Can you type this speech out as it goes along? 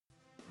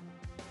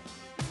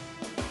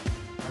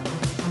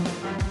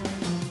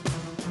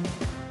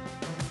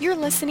You're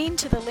listening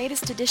to the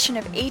latest edition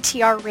of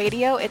ATR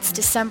Radio. It's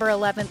December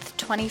 11th,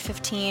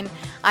 2015.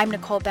 I'm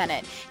Nicole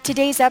Bennett.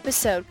 Today's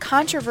episode,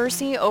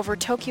 controversy over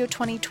Tokyo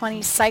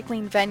 2020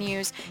 cycling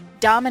venues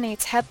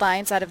dominates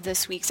headlines out of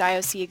this week's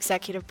IOC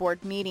Executive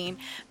Board meeting.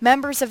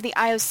 Members of the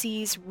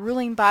IOC's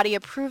ruling body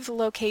approved the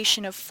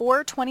location of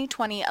 4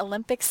 2020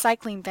 Olympic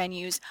cycling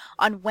venues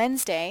on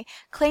Wednesday,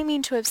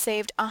 claiming to have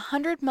saved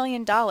 $100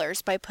 million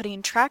by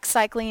putting track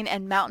cycling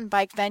and mountain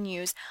bike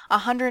venues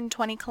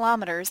 120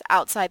 kilometers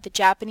outside the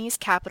Japanese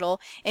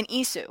capital in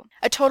Izu.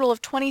 A total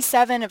of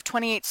 27 of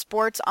 28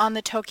 sports on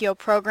the Tokyo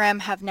program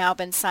have now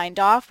been signed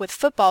off, with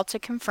football to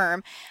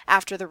confirm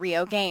after the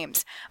Rio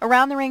Games.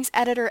 Around the Rings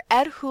editor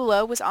Ed Hula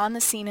was on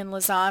the scene in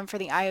Lausanne for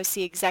the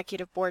IOC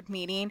Executive Board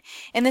meeting.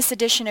 In this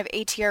edition of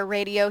ATR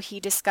Radio, he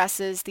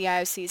discusses the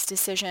IOC's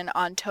decision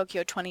on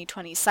Tokyo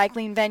 2020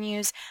 cycling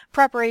venues,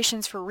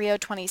 preparations for Rio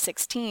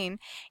 2016,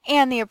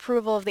 and the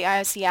approval of the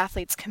IOC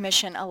Athletes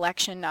Commission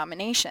election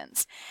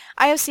nominations.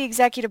 IOC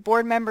Executive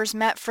Board members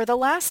met for the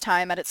last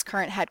time at its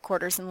current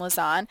headquarters in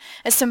Lausanne.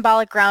 A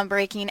symbolic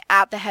groundbreaking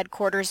at the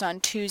headquarters on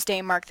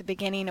Tuesday marked the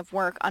beginning of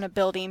work on a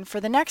building for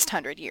the next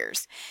 100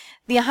 years.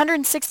 The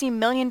 $160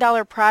 million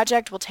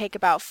project will take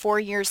about 4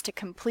 years to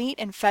complete.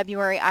 In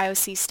February,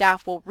 IOC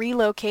staff will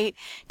relocate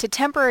to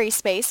temporary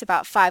space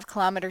about 5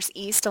 kilometers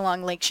east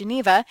along Lake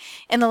Geneva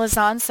in the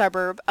Lausanne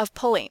suburb of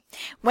Pully.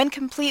 When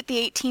complete, the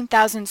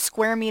 18,000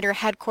 square meter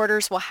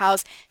headquarters will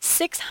house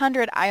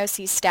 600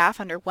 IOC staff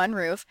under one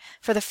roof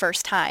for the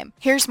first time.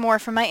 Here's more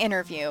from my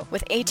interview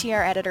with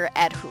ATR editor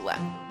Ed Hula.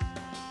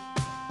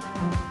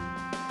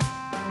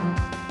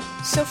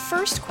 So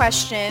first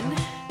question,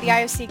 the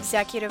IOC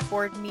Executive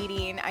Board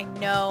meeting. I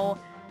know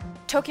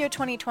Tokyo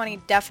 2020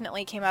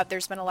 definitely came up.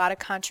 There's been a lot of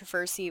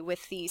controversy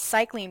with the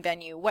cycling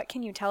venue. What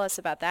can you tell us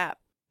about that?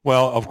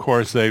 Well, of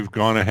course, they've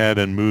gone ahead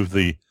and moved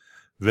the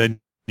venue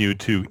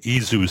to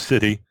Izu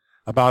City,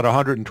 about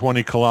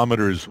 120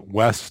 kilometers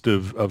west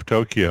of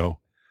Tokyo.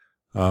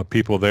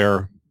 People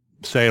there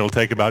say it'll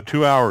take about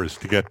 2 hours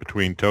to get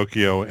between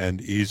Tokyo and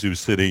Izu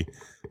City,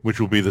 which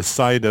will be the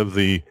site of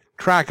the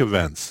track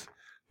events.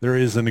 There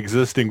is an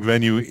existing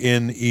venue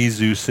in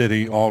Izu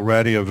City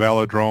already, a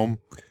velodrome,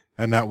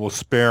 and that will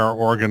spare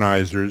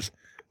organizers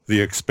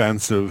the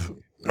expense of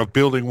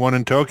building one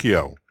in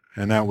Tokyo.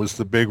 And that was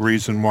the big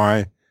reason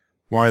why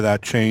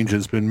that change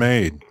has been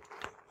made,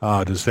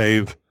 to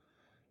save,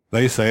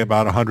 they say,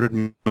 about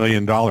 $100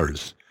 million.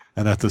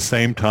 And at the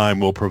same time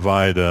will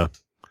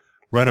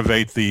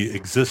renovate the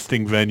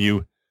existing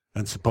venue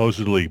and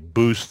supposedly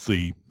boost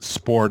the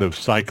sport of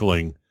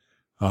cycling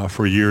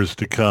for years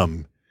to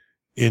come.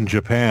 In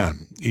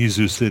Japan,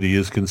 Izu City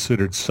is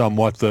considered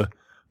somewhat the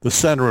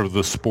center of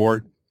the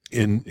sport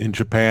in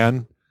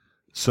Japan.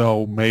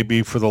 So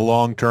maybe for the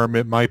long term,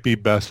 it might be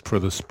best for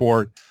the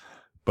sport.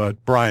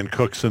 But Brian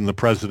Cookson, the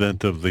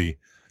president of the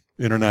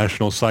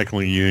International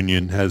Cycling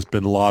Union, has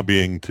been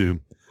lobbying to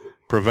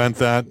prevent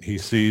that. He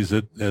sees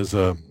it as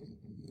a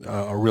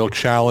real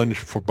challenge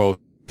for both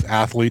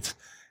athletes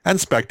and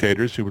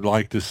spectators who would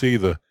like to see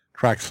the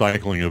track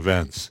cycling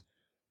events.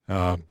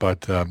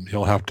 But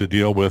he'll have to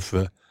deal with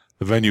the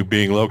venue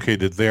being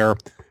located there,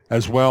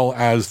 as well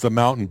as the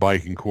mountain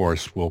biking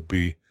course will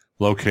be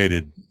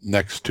located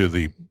next to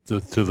the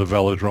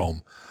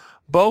velodrome,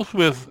 both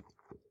with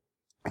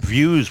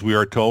views, we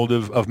are told,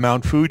 of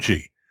Mount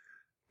Fuji,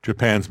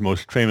 Japan's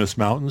most famous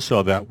mountain,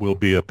 so that will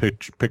be a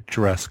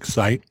picturesque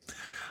site.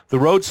 The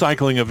road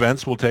cycling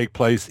events will take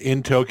place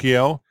in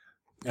Tokyo,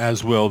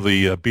 as will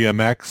the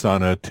BMX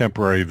on a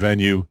temporary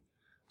venue.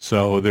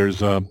 So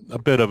there's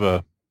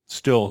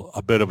still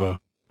a bit of a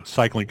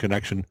cycling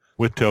connection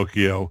with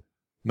Tokyo,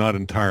 not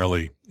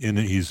entirely in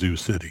Izu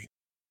City.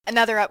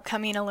 Another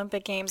upcoming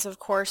Olympic Games, of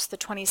course, the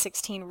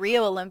 2016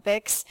 Rio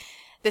Olympics.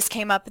 This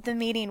came up at the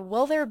meeting.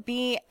 Will there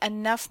be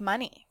enough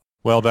money?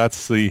 Well,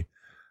 that's the,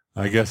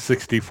 I guess,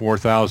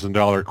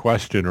 $64,000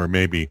 question, or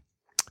maybe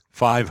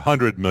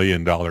 $500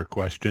 million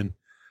question.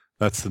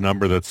 That's the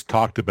number that's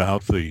talked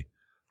about, the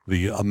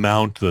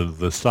amount of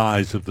the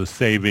size of the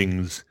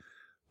savings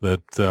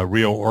that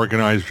Rio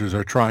organizers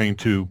are trying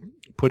to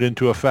put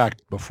into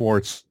effect before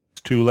it's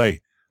too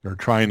late. They're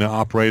trying to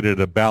operate at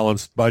a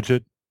balanced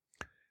budget,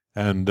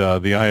 and the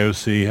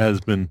IOC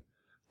has been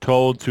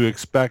told to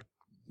expect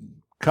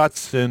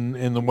cuts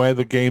in the way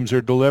the games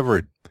are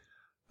delivered.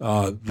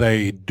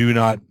 They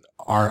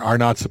are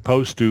not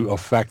supposed to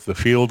affect the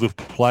field of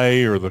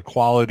play or the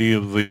quality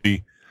of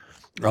the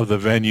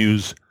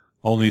venues.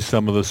 Only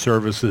some of the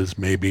services,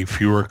 maybe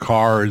fewer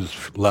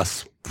cars,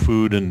 less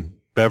food and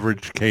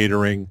beverage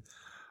catering,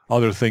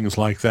 other things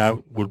like that,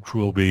 which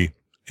will be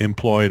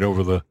employed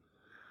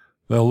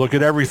they'll look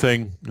at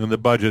everything in the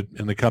budget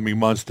in the coming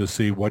months to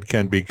see what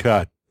can be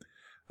cut.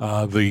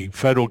 The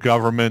federal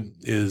government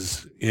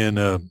is in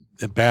a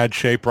bad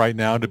shape right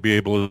now to be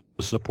able to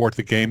support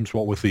the games,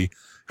 what with the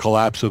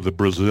collapse of the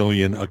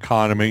Brazilian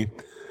economy,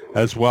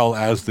 as well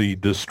as the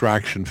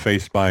distraction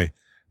faced by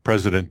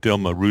President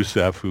Dilma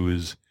Rousseff, who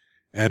is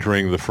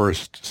entering the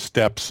first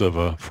stage of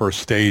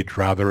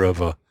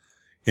a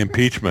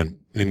impeachment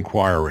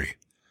inquiry.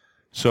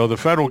 So the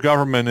federal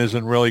government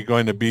isn't really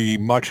going to be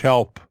much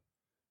help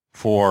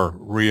for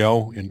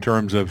Rio in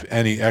terms of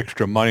any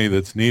extra money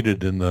that's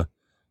needed in the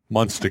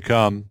months to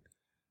come.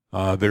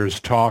 There's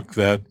talk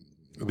that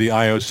the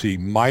IOC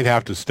might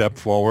have to step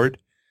forward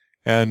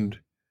and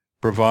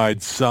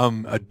provide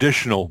some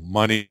additional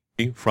money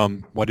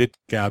from what it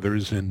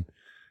gathers in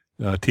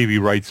TV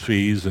rights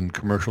fees and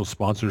commercial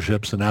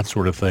sponsorships and that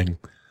sort of thing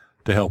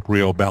to help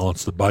Rio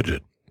balance the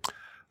budget.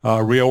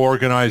 Rio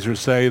organizers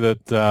say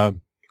that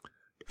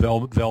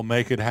they'll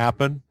make it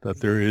happen,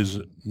 that there is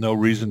no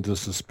reason to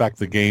suspect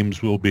the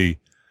games will be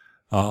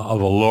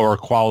of a lower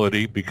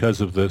quality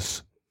because of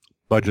this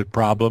budget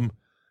problem,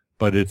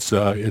 but it's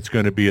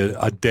going to be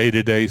a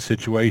day-to-day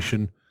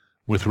situation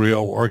with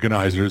Rio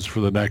organizers for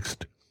the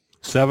next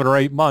 7 or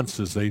 8 months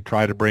as they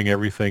try to bring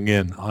everything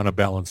in on a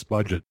balanced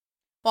budget.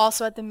 Well,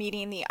 also at the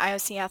meeting, the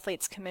IOC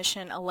Athletes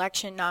Commission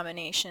election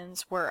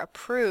nominations were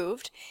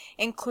approved,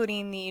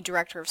 including the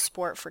Director of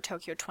Sport for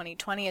Tokyo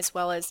 2020, as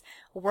well as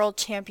a world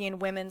champion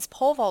women's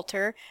pole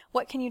vaulter.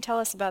 What can you tell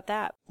us about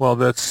that? Well,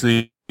 that's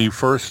the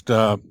first,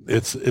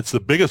 it's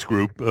the biggest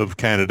group of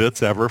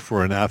candidates ever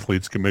for an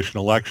Athletes Commission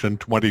election,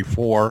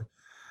 24.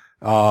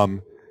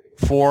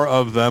 4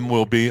 of them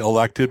will be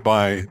elected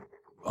by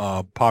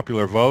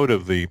popular vote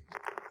of the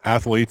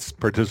athletes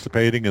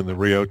participating in the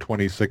Rio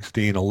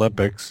 2016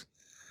 Olympics.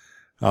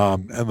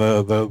 And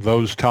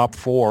those top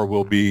 4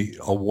 will be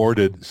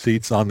awarded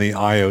seats on the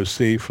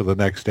IOC for the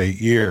next 8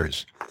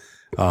 years.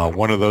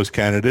 One of those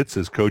candidates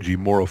is Koji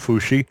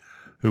Morofushi,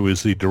 who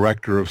is the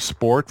Director of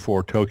Sport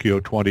for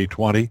Tokyo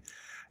 2020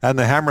 and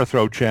the hammer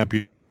throw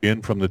champion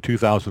from the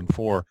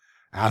 2004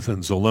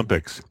 Athens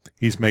Olympics.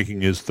 He's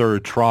making his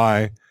 3rd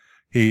try.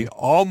 He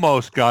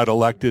almost got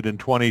elected in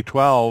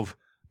 2012,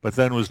 but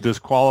then was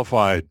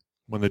disqualified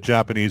when the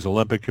Japanese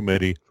Olympic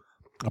Committee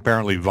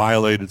apparently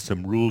violated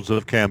some rules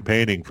of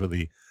campaigning for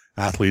the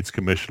Athletes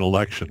Commission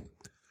election.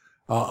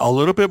 A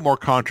little bit more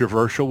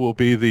controversial will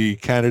be the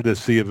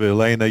candidacy of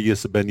Elena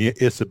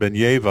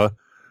Isabenyeva,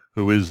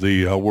 who is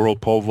the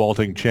world pole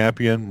vaulting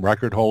champion,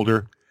 record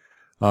holder.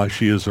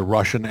 She is a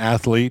Russian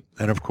athlete,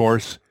 and of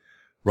course,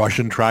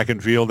 Russian track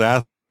and field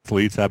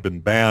athletes have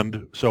been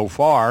banned so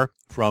far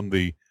from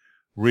the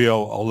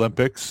Rio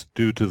Olympics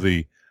due to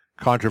the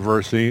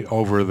controversy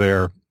over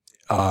their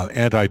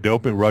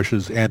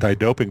Russia's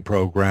anti-doping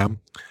program.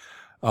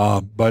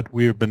 But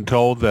we have been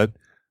told that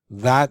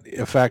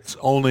affects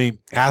only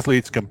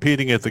athletes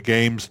competing at the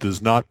games,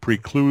 does not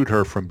preclude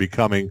her from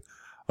becoming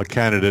a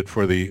candidate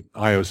for the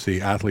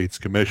IOC Athletes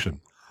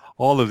Commission.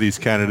 All of these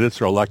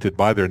candidates are elected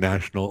by their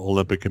national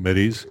Olympic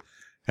committees,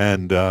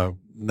 and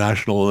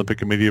National Olympic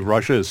Committee of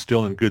Russia is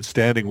still in good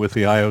standing with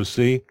the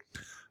IOC,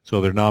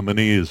 so their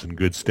nominee is in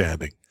good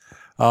standing.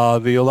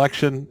 The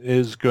election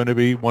is going to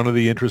be one of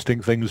the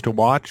interesting things to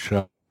watch.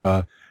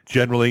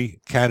 Generally,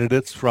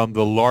 candidates from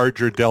the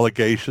larger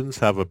delegations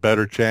have a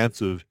better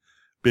chance of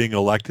being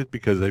elected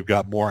because they've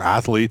got more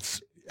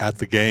athletes at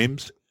the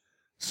games.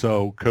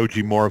 So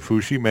Koji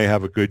Morofushi may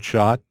have a good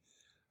shot.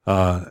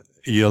 Yelena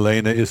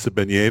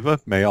Isabenyeva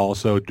may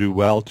also do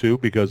well, too,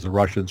 because the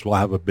Russians will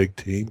have a big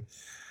team.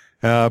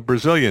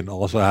 Brazil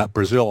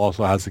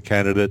also has a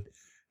candidate,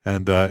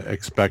 and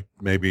expect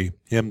maybe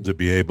him to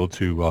be able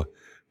to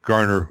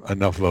garner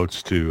enough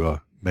votes to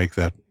make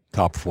that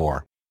top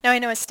 4. Now, I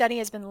know a study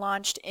has been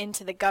launched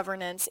into the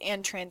governance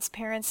and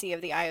transparency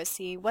of the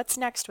IOC. What's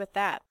next with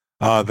that?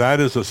 That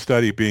is a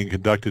study being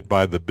conducted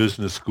by the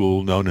business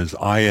school known as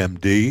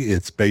IMD.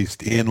 It's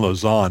based in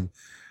Lausanne,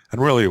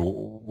 and really a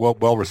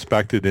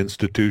well-respected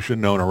institution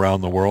known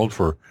around the world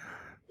for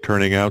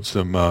turning out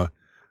some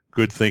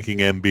good-thinking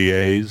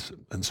MBAs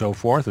and so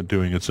forth, and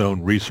doing its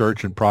own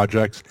research and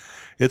projects.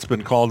 It's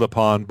been called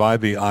upon by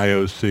the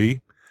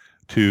IOC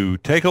to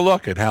take a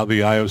look at how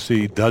the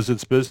IOC does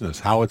its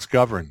business, how it's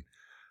governed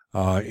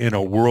in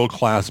a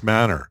world-class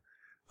manner.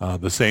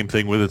 The same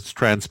thing with its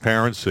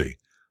transparency.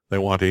 They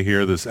want to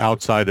hear this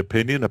outside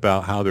opinion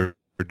about how they're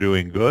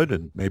doing good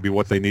and maybe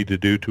what they need to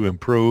do to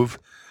improve.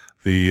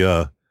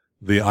 The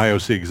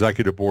IOC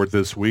Executive Board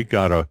this week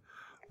got a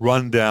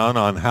rundown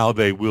on how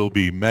they will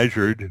be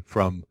measured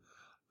from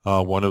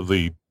one of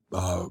the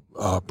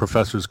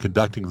professors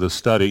conducting the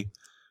study.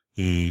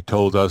 He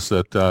told us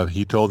that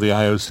he told the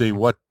IOC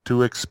what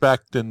to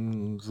expect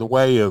in the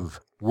way of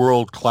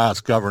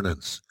world-class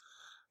governance,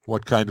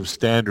 what kind of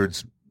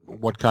standards,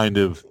 what kind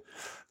of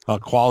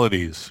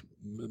qualities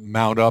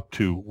mount up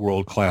to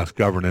world-class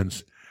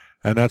governance.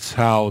 And that's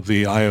how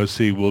the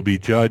IOC will be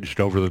judged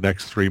over the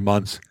next 3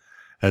 months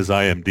as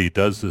IMD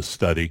does this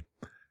study.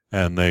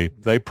 And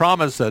they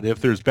promise that if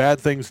there's bad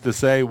things to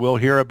say, we'll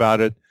hear about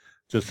it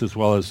just as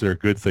well as there are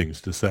good things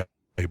to say.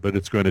 But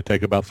it's going to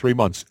take about 3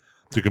 months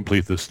to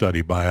complete this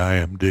study by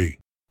IMD.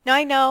 Now,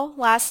 I know,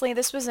 lastly,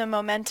 this was a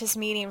momentous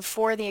meeting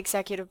for the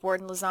Executive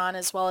Board in Lausanne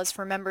as well as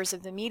for members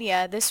of the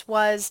media. This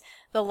was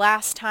the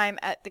last time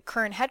at the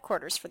current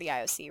headquarters for the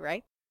IOC,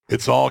 right?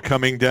 It's all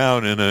coming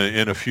down in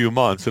a few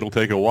months. It'll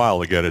take a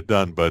while to get it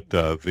done, but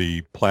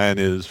the plan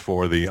is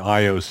for the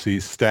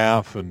IOC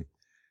staff and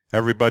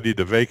everybody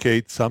to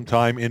vacate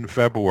sometime in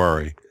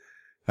February.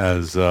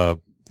 as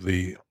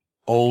the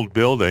old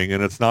building,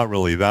 and it's not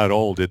really that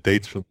old, it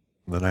dates from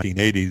the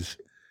 1980s,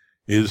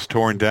 is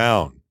torn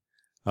down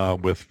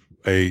with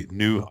a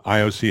new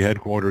IOC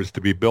headquarters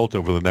to be built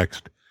over the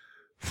next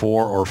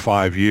 4 or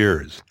 5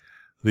 years.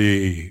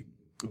 The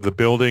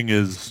building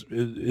is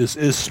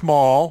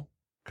small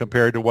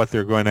compared to what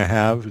they're going to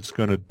have. It's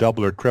going to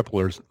double or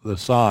triple the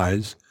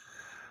size,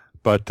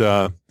 but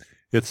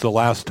it's the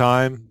last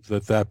time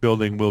that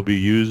building will be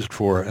used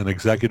for an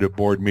executive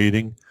board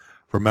meeting.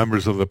 For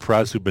members of the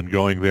press who've been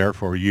going there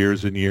for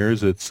years and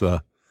years, it's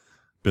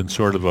been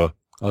sort of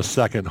a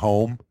second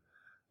home.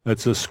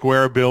 It's a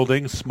square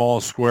building,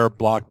 small square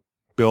block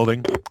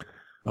building,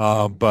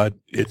 but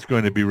it's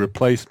going to be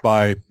replaced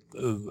by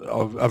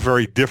a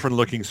very different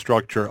looking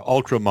structure,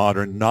 ultra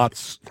modern,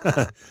 not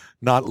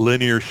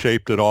linear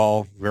shaped at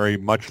all, very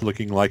much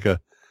looking like a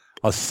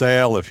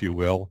sail, if you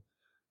will,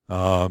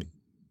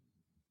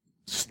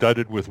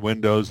 studded with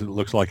windows. It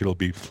looks like it'll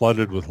be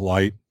flooded with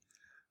light.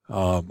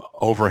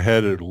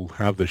 Overhead, it'll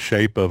have the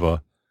shape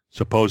of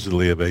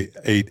supposedly of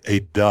a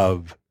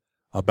dove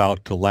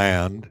about to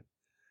land,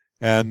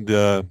 and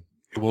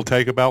it will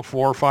take about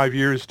 4 or 5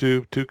 years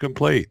to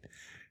complete.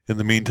 In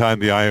the meantime,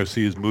 the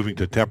IOC is moving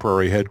to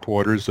temporary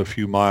headquarters a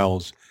few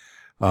miles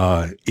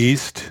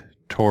east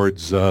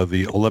towards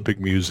the Olympic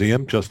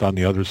Museum, just on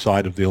the other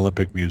side of the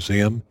Olympic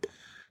Museum,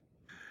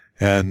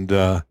 and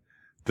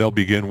they'll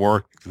begin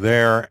work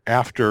there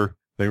after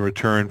they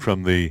return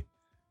from the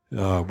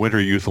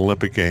Winter Youth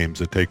Olympic Games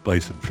that take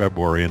place in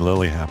February in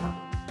Lillehammer.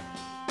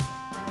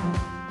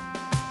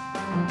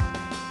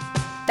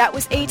 That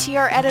was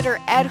ATR editor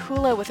Ed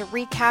Hula with a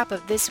recap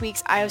of this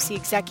week's IOC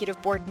Executive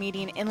Board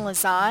meeting in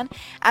Lausanne.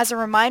 As a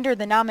reminder,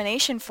 the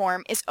nomination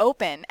form is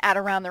open at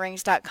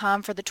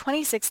AroundTheRings.com for the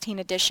 2016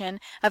 edition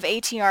of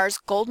ATR's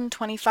Golden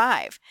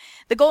 25.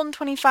 The Golden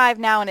 25,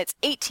 now in its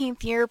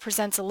 18th year,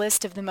 presents a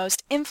list of the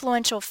most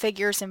influential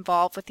figures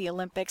involved with the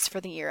Olympics for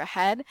the year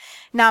ahead.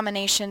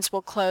 Nominations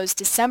will close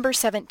December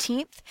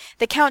 17th.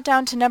 The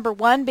countdown to number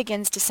 1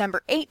 begins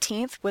December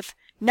 18th, with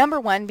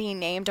number 1 being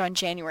named on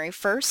January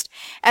 1st.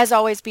 As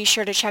always, be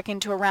sure to check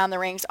into Around the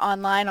Rings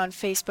online on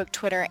Facebook,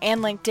 Twitter,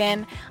 and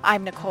LinkedIn.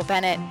 I'm Nicole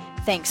Bennett.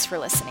 Thanks for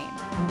listening.